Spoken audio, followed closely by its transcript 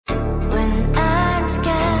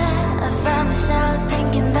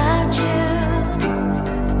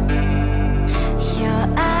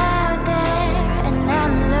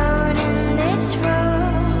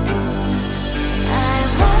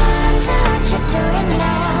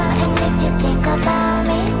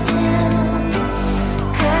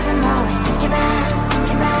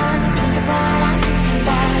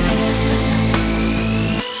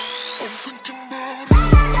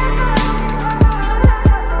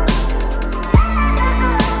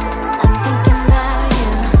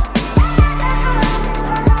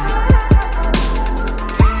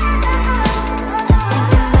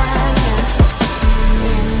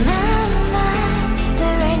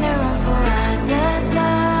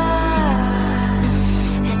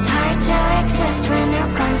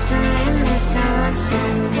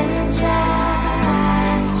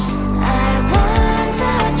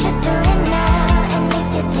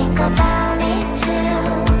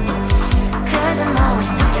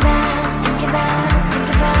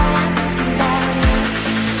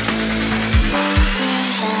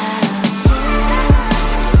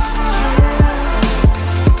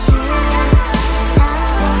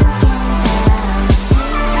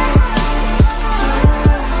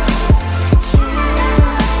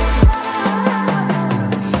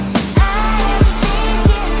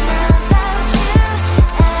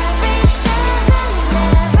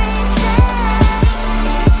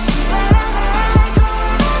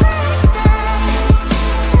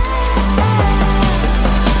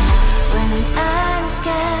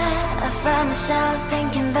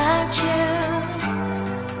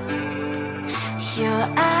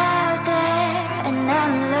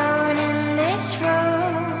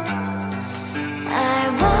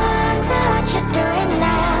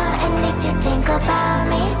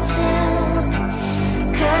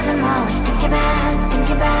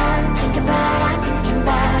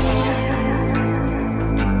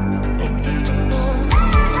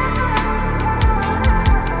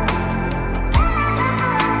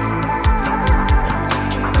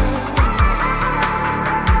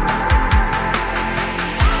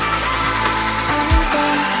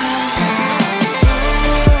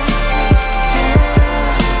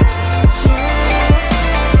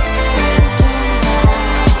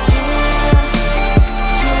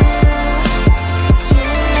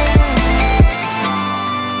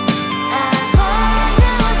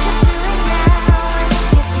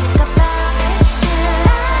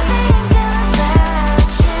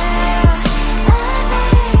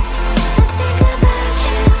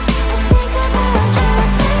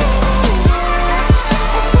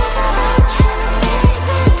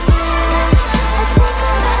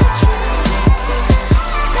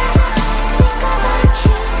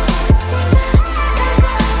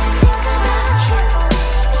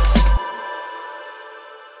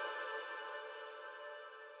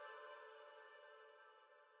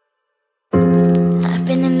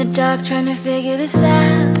been in the dark trying to figure this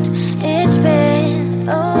out. It's been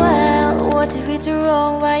a while. What did we do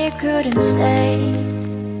wrong? Why you couldn't stay?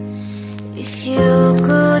 If you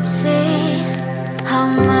could see how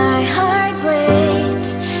my heart waits.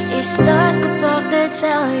 If stars could talk, they'd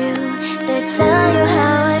tell you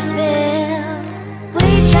how I feel. We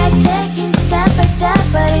tried taking step by step,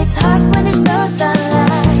 but it's hard when there's no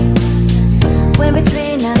sunlight. When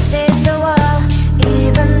between us is the wall,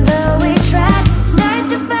 even though we tried, start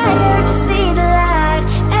the fire to see the light.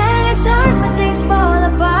 And it's hard when things fall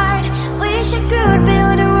apart. Wish I could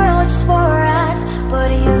build a world just for us, but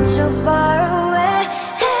you're too far away.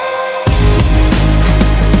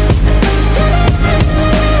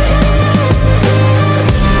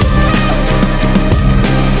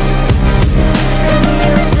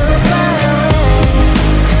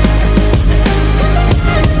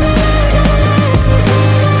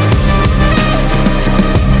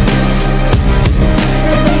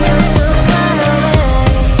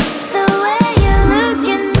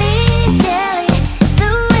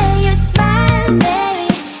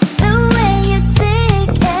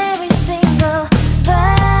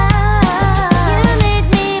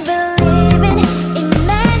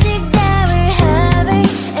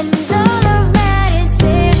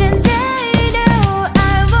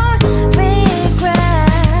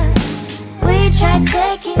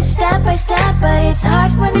 It's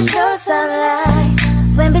hard when there's no sunlight.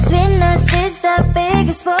 When between us is the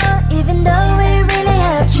biggest wall, even though we really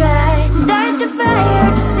have tried. Start the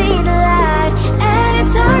fire to see the light. And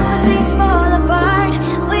it's hard when things fall apart.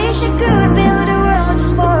 Wish I could build a world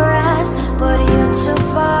just for us, but you're too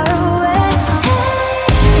far away.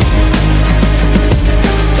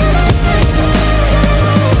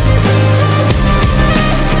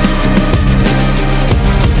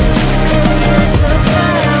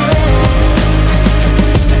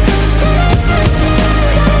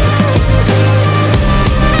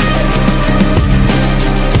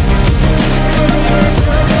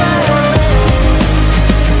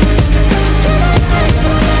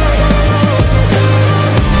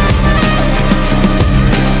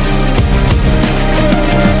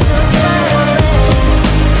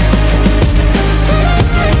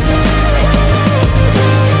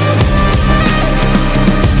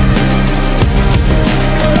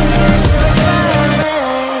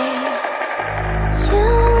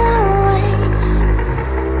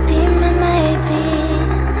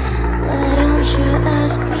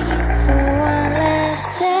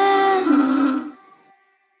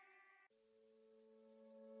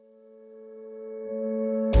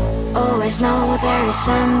 Know there is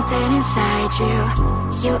something inside you.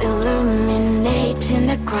 You illuminate in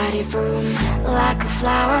the crowded room, like a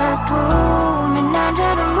flower blooming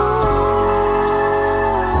under the moon.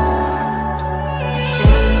 It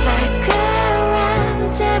seems like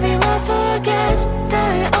around everyone forgets that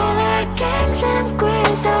we all are kings and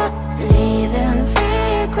queens. Don't leave them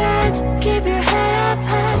regrets. Keep your head up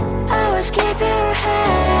high, always keep your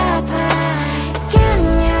head up high. Can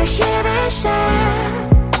you hear the sound?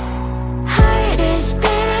 Heart is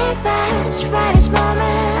beating fast, right this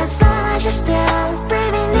moment. As long as you're still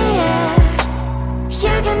breathing the air,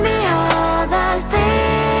 you can be all the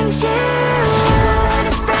things you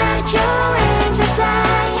wanna. Spread your wings and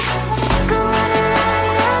fly. Go on and light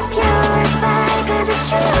it up, purify, 'cause it's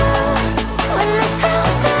true. When let's go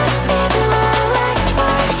back, make it all like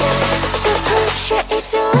sparks. So push it if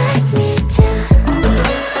you like me to.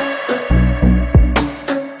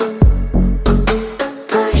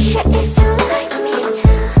 Push it if you like me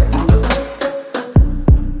to.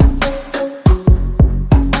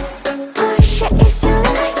 Push it if you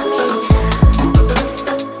like me to.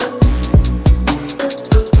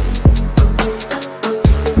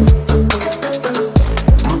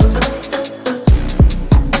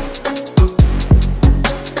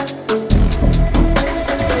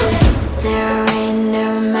 There ain't no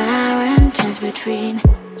mountains between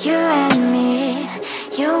you and me,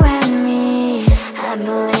 you and me. I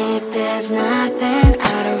believe there's nothing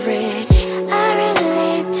out of reach. I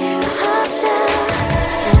really do hope so.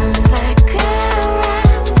 Seems like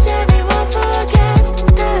around everyone forgets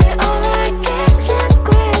that we all are kings and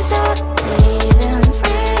queens. Don't leave them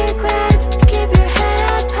regrets. Keep your head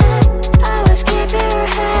up high, always keep your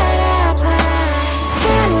head up high.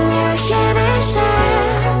 Can you hear this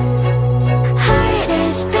sound? Heart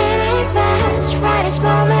is beating fast, right this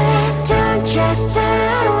moment. Don't just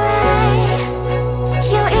turn away.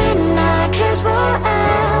 You in a trance,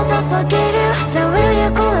 they'll forgive you. So will you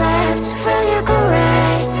go left, will you go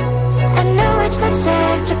right? I know it's not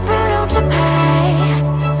safe to put hopes up high,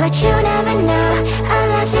 but you never know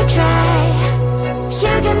unless you try.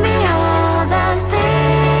 You can be all the things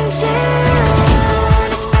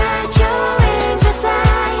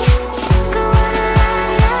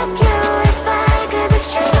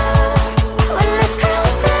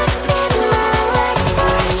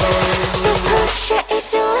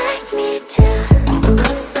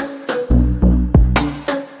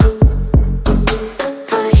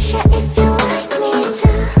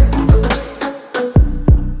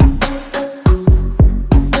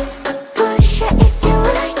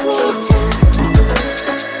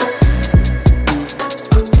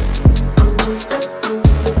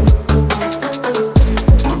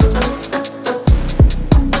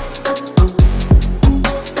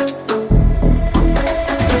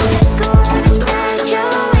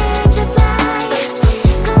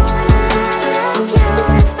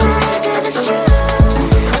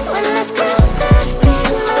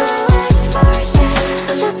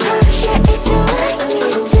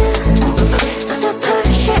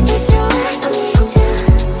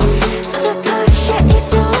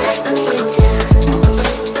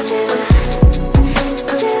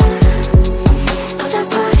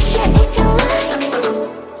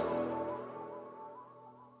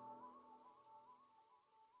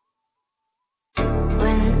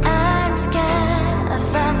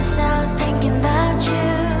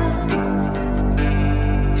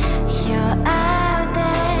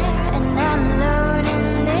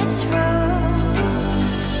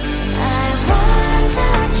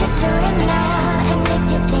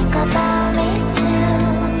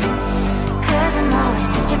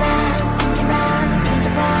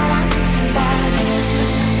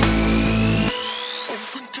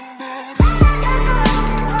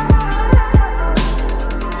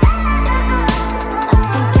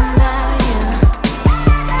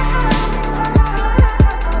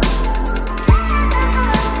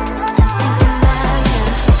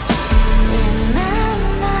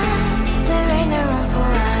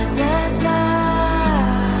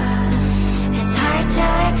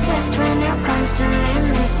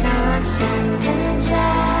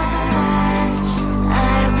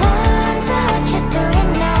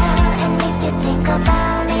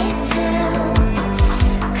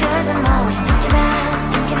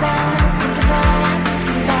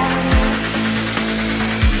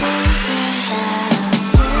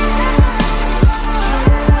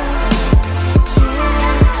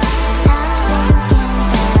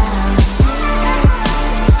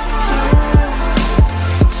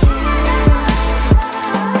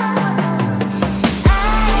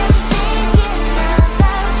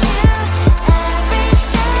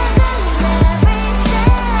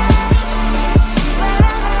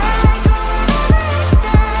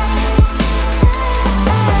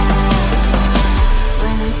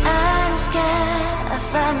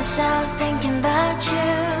myself thinking about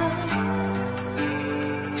you.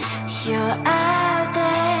 You're out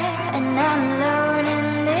there and I'm alone in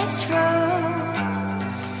this room.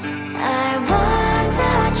 I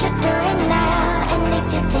wonder what you're doing now, and if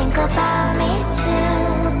you think about me too.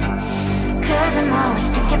 'Cause I'm always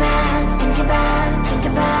thinking about you. I'm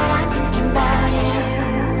thinking about you.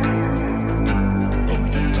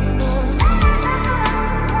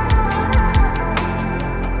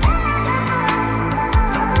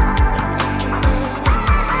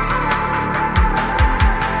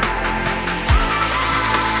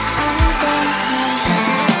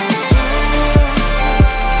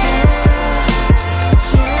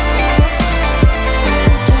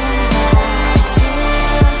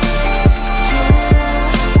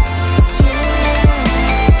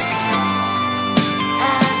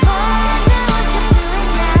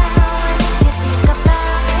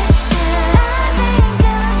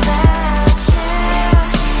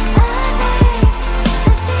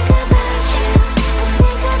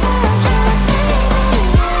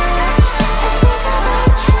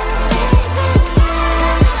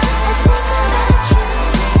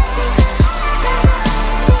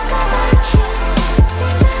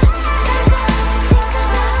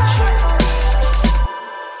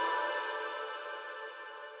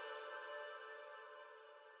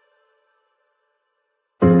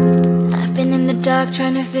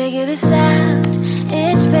 Trying to figure this out.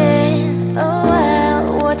 It's been a while.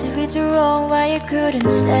 What did we do wrong? Why you couldn't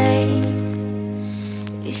stay?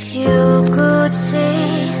 If you could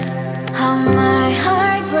see how my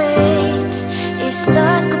heart waits. If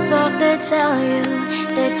stars could talk, they'd tell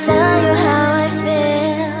you how I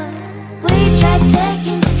feel. We tried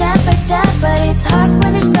taking step by step, but it's hard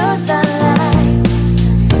when there's no sun.